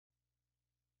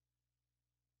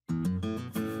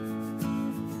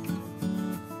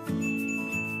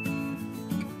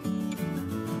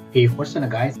Hey, what's up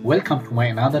guys, welcome to my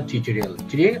another tutorial.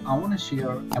 Today I want to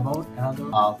share about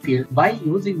another field. By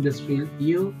using this field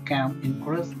you can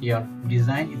increase your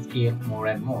design skill more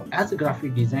and more. As a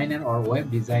graphic designer or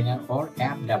web designer or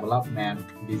app development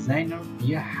designer,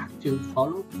 you have to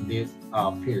follow this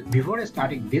field. Before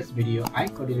starting this video, I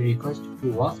cordially request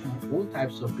to watch all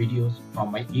types of videos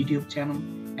from my YouTube channel,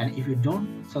 and if you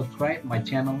don't subscribe my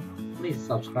channel, please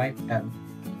subscribe and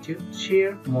to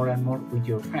share more and more with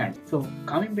your friends. So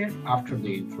coming back after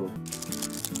the intro.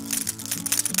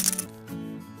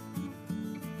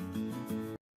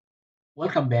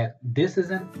 Welcome back. This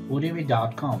is an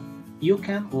Udemy.com. You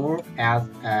can work as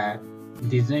a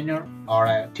designer or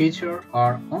a teacher,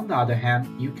 or on the other hand,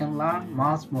 you can learn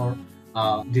much more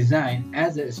design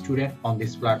as a student on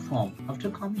this platform.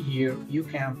 After coming here, you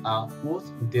can watch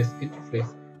this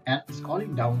interface and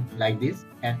scrolling down like this,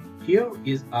 and here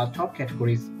is top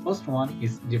categories. First one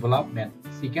is development,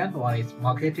 second one is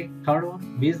marketing, third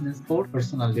one business, fourth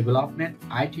personal development,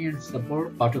 IT and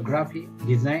support, photography,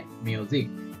 design, music.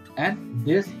 And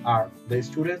these are the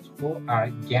students who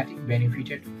are getting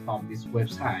benefited from this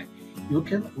website. You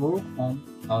can work on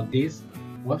this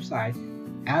website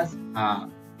as a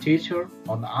teacher.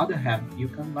 On the other hand, you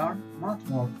can learn much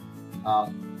more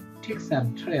tricks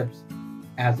and tips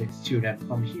as a student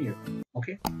from here.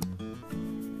 Okay,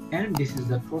 and this is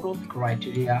the total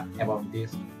criteria about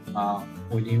this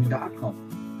Udemy.com.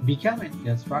 Become an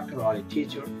instructor or a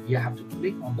teacher, you have to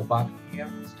click on the button here,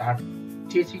 start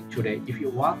teaching today. If you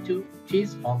want to teach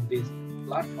on this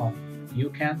platform, you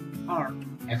can earn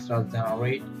extra,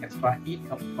 generate extra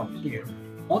income from here.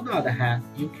 On the other hand,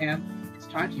 you can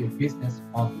start your business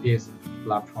on this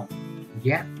platform,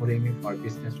 get Udemy for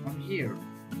business from here.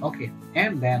 Okay,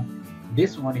 and then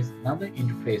this one is another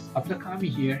interface. After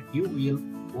coming here, you will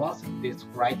watch this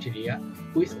criteria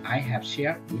which I have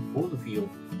shared with all of you.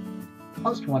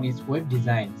 First one is web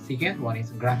design, second one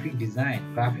is graphic design,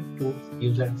 graphic tools,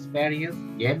 user experience,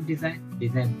 game design,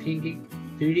 design thinking,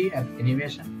 3D and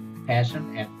animation,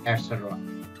 fashion, and etc.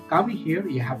 Coming here,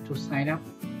 you have to sign up.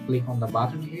 Click on the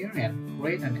button here and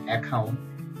create an account.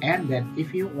 And then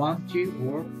if you want to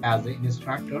work as an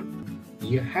instructor,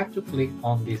 you have to click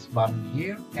on this button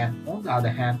here. And on the other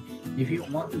hand, if you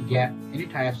want to get any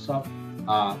types of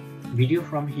video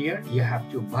from here, you have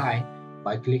to buy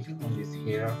by clicking on this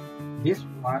here. This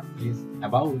one is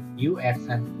about UX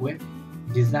and web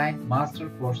design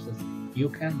master courses. You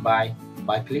can buy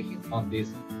by clicking on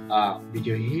this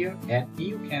video here, and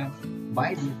you can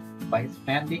buy this by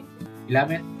spending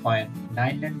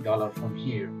 $11.99 from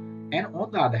here. And on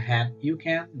the other hand, you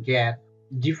can get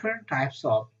different types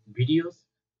of videos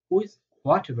with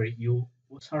whatever you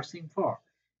are searching for.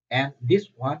 And this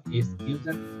one is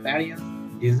user experience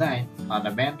design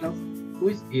fundamentals,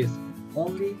 which is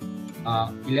only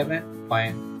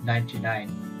 $11.99.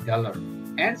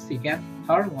 And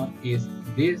third one is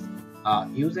this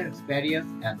user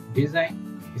experience and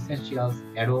design essentials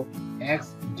Adobe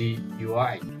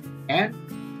XDUI. And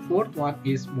fourth one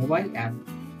is mobile and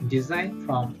design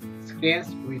from scratch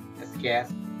with Sketch.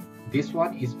 This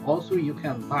one is also you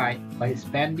can buy by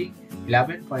spending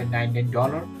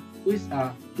 $11.99,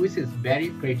 which is very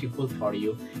critical for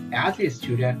you. As a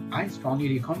student, I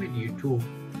strongly recommend you to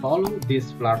follow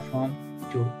this platform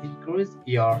to increase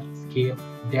your skill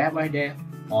day by day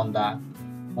on the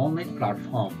online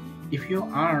platform. If you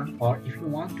earn or if you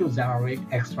want to generate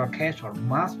extra cash or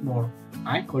much more,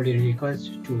 I cordially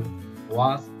request to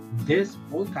watch this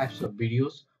all types of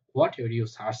videos, whatever you're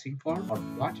searching for or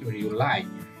whatever you like.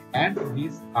 And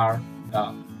these are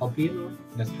the popular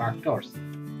instructors.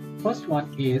 First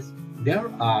one is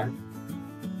there are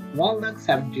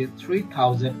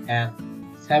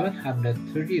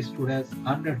 173,730 students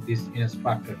under this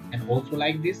instructor, and also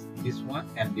like this one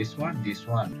and this one.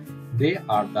 They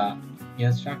are the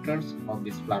instructors on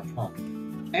this platform.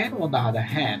 And on the other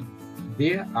hand,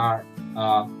 they are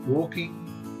working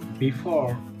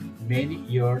before many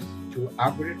years to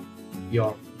upgrade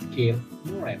your skill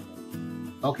more and more.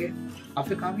 Okay,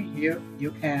 after coming here,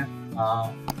 you can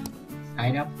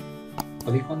sign up.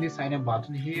 Click on the sign up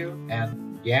button here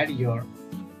and get your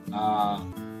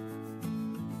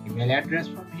email address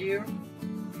from here,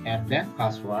 and then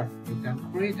password. You can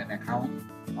create an account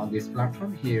on this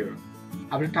platform here.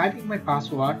 After typing my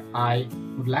password, I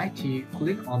would like to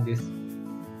click on this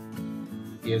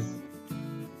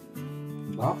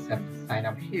box and sign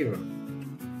up here.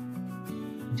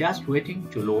 Just waiting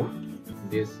to load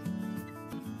this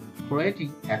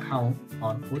creating account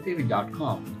on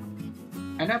Udemy.com.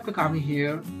 And after coming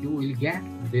here, you will get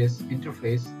this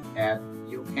interface and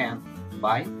you can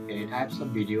buy any types of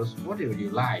videos, whatever you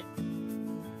like.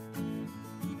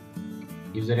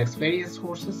 User experience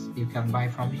courses you can buy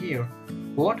from here.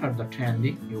 What are the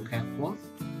trending you can watch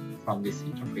from this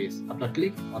interface after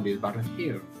clicking on this button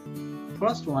here.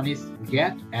 First one is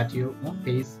get at your own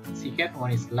pace. Second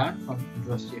one is learn from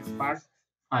industry experts.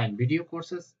 Find video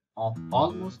courses on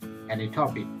almost any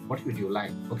topic. What would you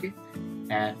like? Okay,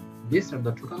 and these are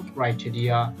the total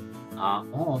criteria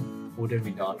on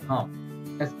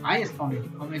udemy.com. As I strongly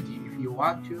recommend you, if you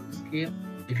want to scale,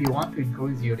 if you want to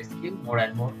increase your skill more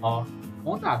and more, or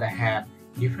on the other hand,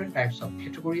 different types of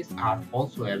categories are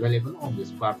also available on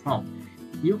this platform.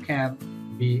 You can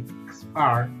be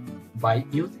expert by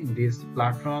using this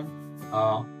platform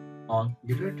on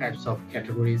different types of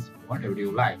categories, whatever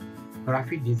you like.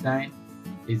 Graphic design,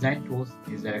 design tools,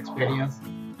 user experience,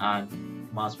 and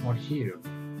much more here.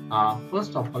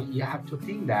 First of all, you have to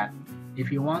think that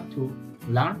if you want to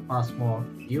learn much more,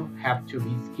 you have to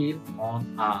be skilled on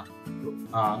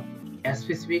a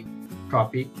specific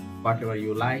topic, whatever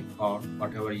you like or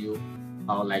whatever you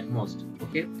like most.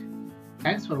 Okay,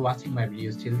 thanks for watching my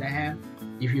videos till the end.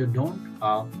 If you don't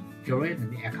create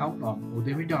an account on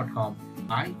udemy.com,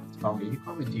 I strongly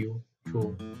recommend you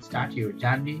to start your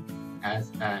journey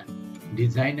as a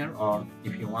designer, or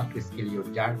if you want to if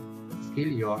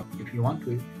you want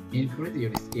to increase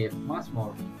your skill much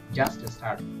more, just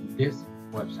start this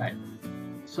website.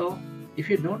 So if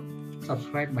you don't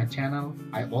subscribe my channel,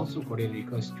 I also got a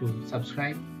request to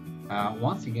subscribe.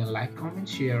 Once again, like, comment,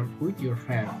 share with your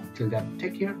friends. Till then,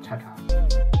 take care,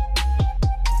 tata.